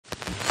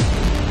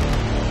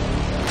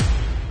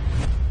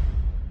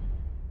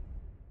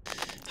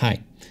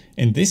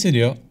In this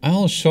video,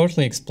 I'll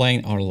shortly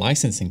explain our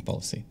licensing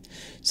policy.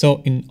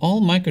 So in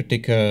all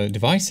MikroTik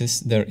devices,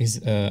 there is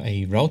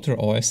a router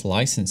OS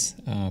license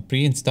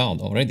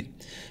pre-installed already,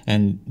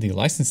 and the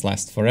license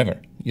lasts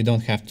forever. You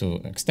don't have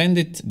to extend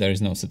it, there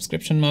is no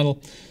subscription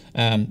model.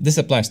 This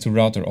applies to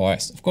router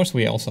OS. Of course,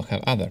 we also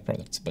have other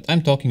products, but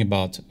I'm talking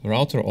about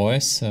router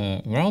OS,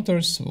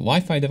 routers,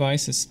 Wi-Fi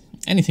devices,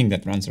 anything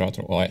that runs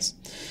router OS.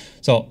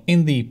 So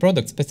in the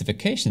product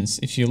specifications,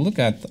 if you look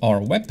at our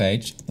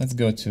webpage, let's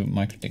go to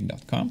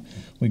mikrotik.com,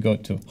 we go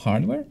to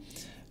hardware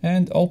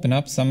and open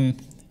up some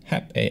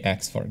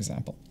HAP-AX, for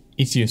example.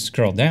 If you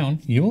scroll down,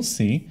 you will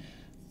see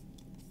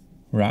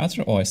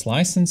router OS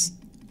license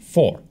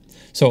 4.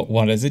 So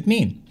what does it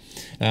mean?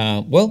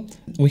 Well,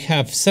 we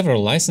have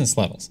several license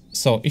levels.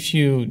 So if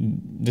you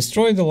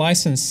destroy the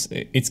license,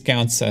 it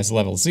counts as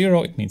level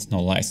 0, it means no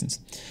license.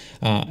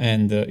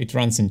 And it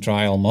runs in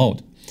trial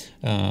mode.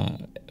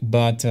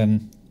 But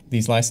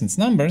these license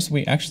numbers,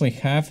 we actually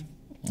have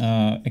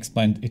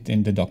explained it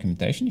in the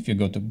documentation. If you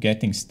go to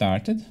Getting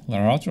Started,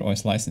 router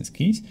OS license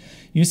keys,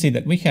 you see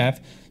that we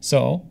have,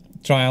 so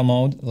trial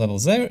mode level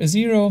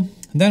 0,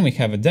 then we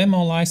have a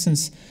demo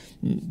license,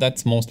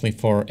 that's mostly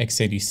for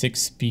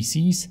x86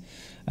 PCs.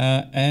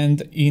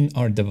 And in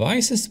our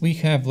devices, we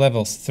have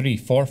levels 3,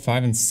 4,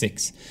 5, and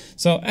 6.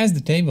 So as the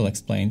table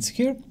explains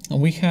here,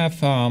 we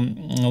have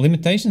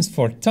limitations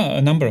for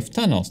a number of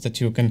tunnels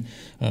that you can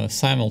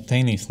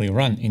simultaneously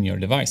run in your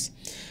device.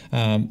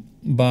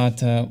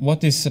 But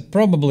what is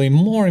probably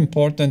more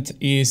important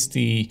is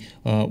the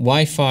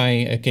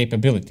Wi-Fi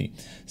capability.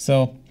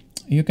 So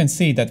you can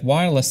see that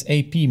wireless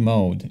AP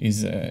mode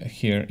is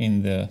here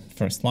in the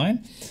first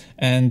line,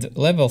 and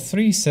level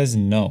 3 says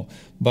no.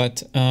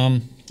 But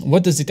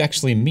what does it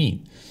actually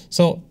mean?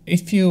 So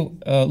if you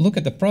look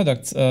at the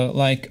products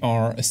like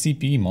our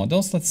CPE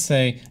models, let's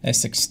say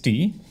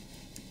SXT,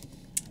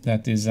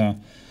 that is,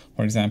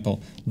 for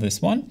example,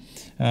 this one,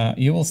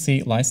 you will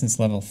see license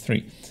level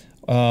 3.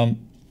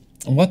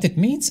 What it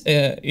means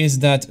is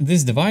that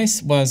this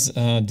device was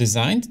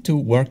designed to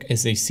work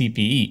as a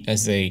CPE,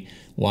 as a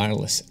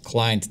wireless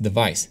client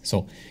device.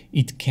 So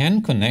it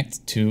can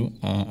connect to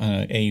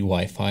a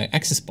Wi-Fi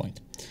access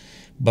point.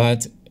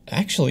 But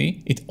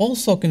actually, it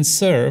also can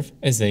serve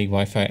as a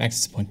Wi-Fi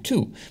access point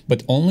too,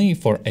 but only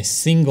for a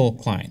single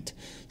client.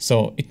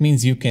 So it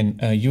means you can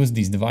use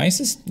these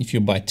devices. If you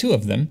buy 2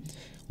 of them,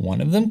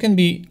 one of them can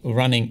be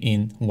running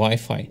in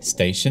Wi-Fi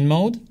station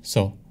mode,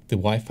 so the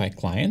Wi-Fi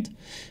client,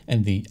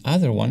 and the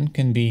other one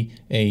can be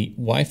a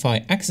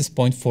Wi-Fi access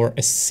point for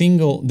a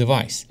single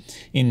device.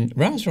 In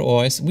router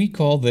OS, we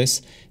call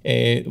this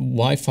a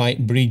Wi-Fi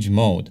bridge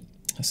mode.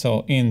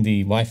 So in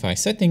the Wi-Fi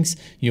settings,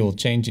 you will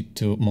change it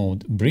to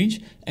mode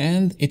bridge,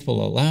 and it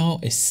will allow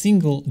a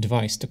single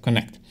device to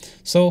connect.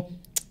 So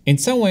in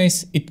some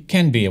ways, it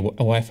can be a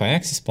Wi-Fi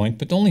access point,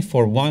 but only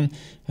for one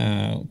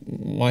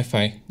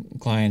Wi-Fi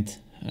client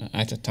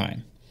at a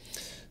time.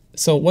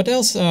 So what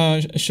else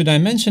should I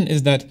mention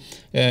is that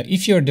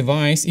if your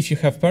device, if you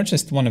have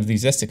purchased one of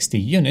these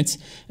SXT units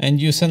and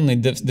you suddenly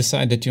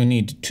decide that you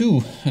need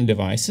 2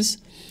 devices,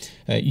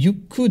 you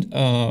could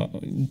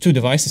 2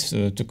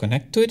 devices to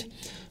connect to it,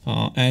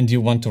 and you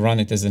want to run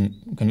it as a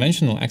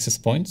conventional access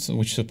point,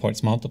 which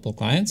supports multiple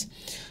clients.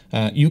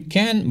 You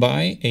can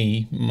buy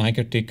a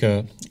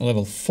MikroTik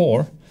level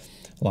 4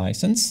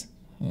 license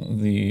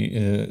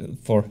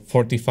for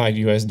 $45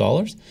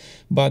 US,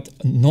 but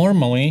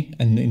normally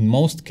and in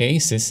most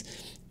cases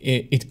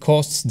it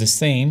costs the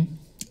same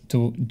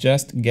to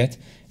just get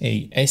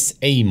a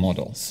SA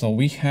model. So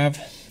we have,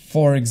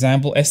 for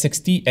example,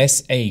 SXT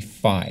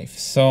SA5.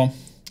 So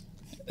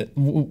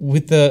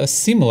with a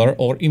similar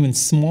or even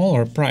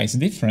smaller price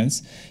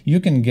difference, you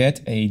can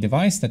get a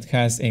device that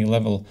has a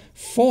level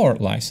 4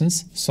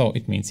 license, so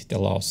it means it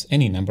allows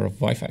any number of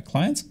Wi-Fi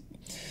clients.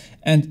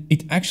 And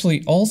it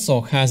actually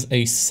also has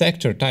a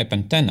sector type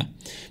antenna,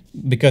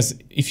 because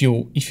if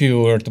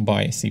you were to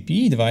buy a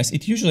CPE device,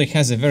 it usually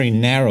has a very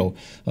narrow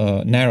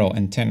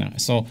antenna.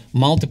 So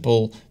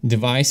multiple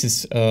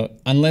devices,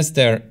 unless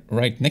they're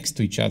right next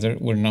to each other,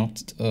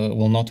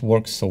 will not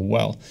work so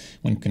well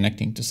when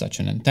connecting to such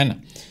an antenna.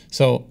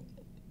 So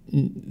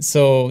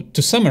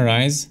to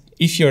summarize,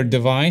 if your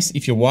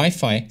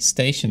Wi-Fi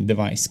station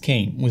device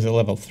came with a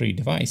level 3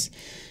 device,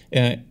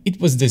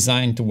 it was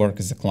designed to work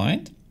as a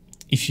client.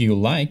 If you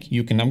like,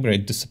 you can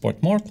upgrade to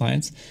support more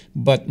clients,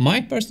 but my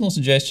personal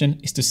suggestion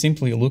is to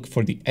simply look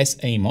for the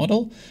SA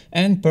model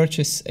and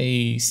purchase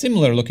a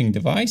similar looking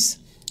device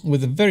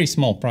with a very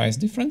small price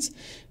difference,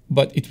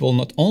 but it will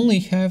not only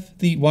have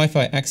the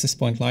Wi-Fi access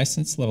point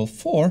license level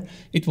 4,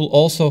 it will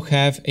also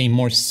have a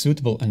more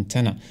suitable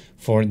antenna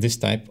for this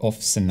type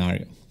of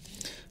scenario.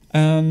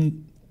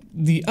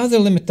 The other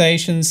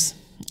limitations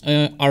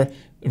are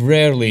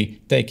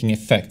rarely taking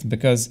effect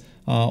because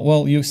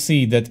well, you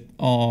see that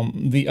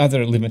the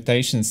other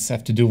limitations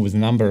have to do with the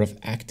number of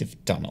active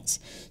tunnels.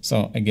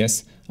 So I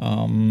guess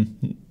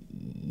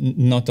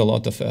not a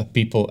lot of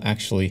people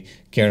actually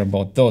care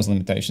about those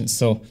limitations.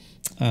 So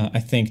I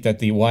think that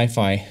the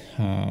Wi-Fi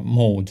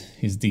mode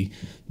is the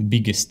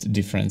biggest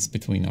difference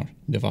between our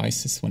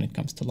devices when it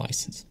comes to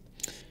license.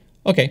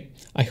 Okay,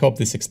 I hope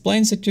this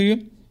explains it to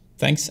you.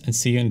 Thanks and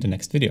see you in the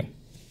next video.